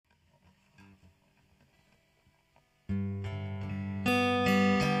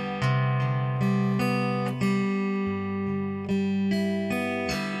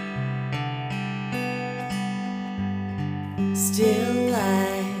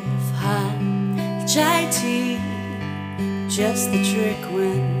chai tea, just the trick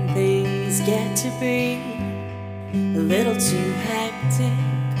when things get to be a little too hectic,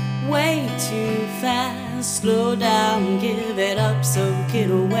 way too fast. Slow down, give it up, soak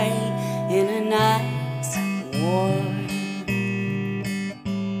it away in a nice warm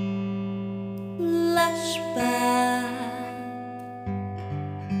lush bath.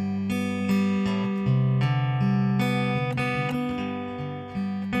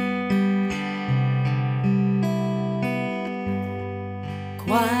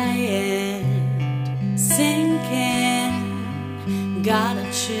 Quiet, sinking, gotta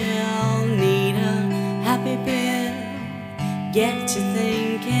chill, need a happy pill, get you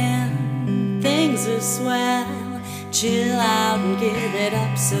thinking, things are swell, chill out and give it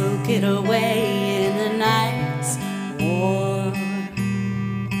up, soak it away in a nice warm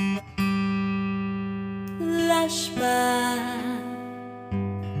lush bath.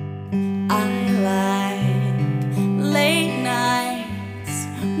 I like late nights,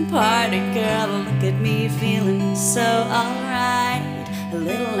 party girl, look at me feeling so alright. A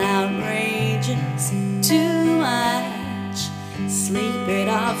little outrageous, too much. Sleep it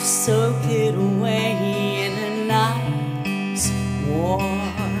off, soak it away in a nice,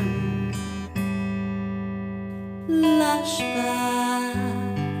 warm, lush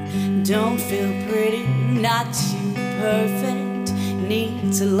bath. Don't feel pretty, not too perfect.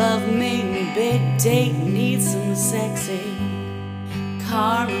 Need to love me, big date, need some sexy.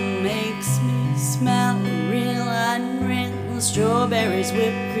 Karma makes me smell real unreal. Strawberries,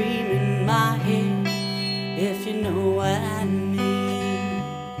 whipped cream in my hair, if you know what I mean.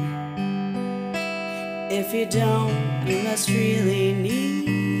 If you don't, you must really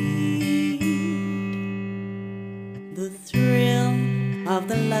need the thrill of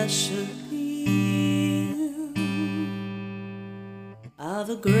the lush appeal of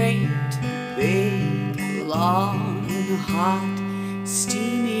a great, big, long, hot,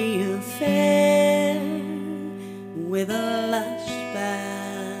 steamy affair with a lush bath.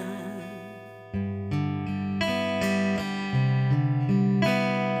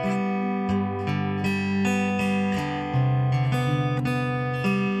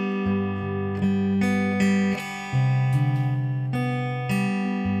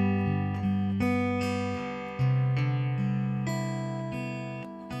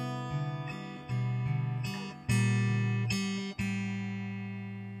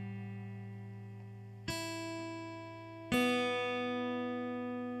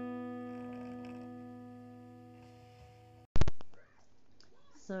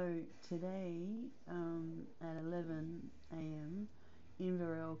 So today at 11 a.m.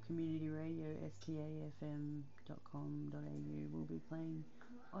 Inverell Community Radio stafm.com.au will be playing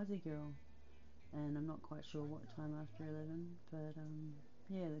Aussie Girl, and I'm not quite sure what time after 11, but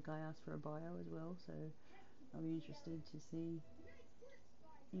yeah, the guy asked for a bio as well, so I'll be interested to see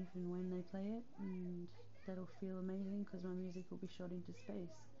if and when they play it, and that'll feel amazing because my music will be shot into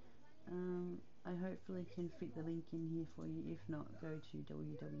space. I hopefully can fit the link in here for you. If not, go to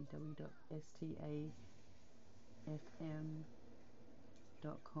www.stafm.com.au.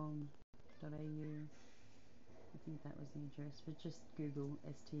 I think that was the address, but just Google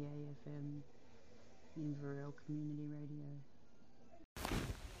STAFM Inverell Community Radio.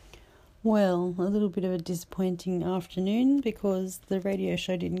 Well, a little bit of a disappointing afternoon because the radio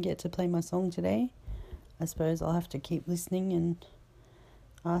show didn't get to play my song today. I suppose I'll have to keep listening and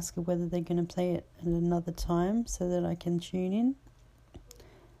ask whether they're going to play it at another time so that I can tune in.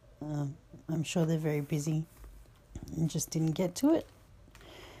 I'm sure they're very busy and just didn't get to it.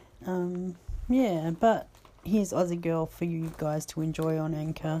 Yeah, but here's Aussie Girl for you guys to enjoy on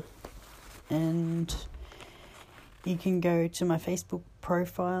Anchor. And you can go to my Facebook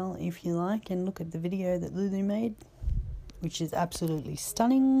profile if you like and look at the video that Lulu made, which is absolutely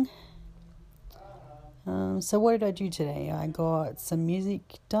stunning. So what did I do today? I got some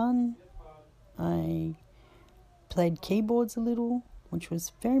music done. I played keyboards a little, which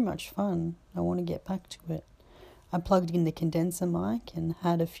was very much fun. I want to get back to it. I plugged in the condenser mic and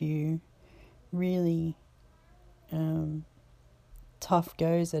had a few really tough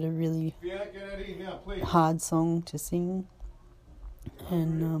goes at a really hard song to sing.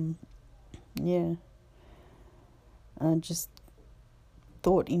 And yeah, I just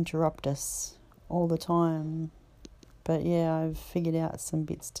thought interrupt us all the time, but yeah, I've figured out some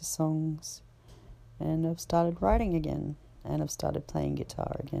bits to songs, and I've started writing again, and I've started playing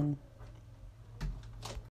guitar again.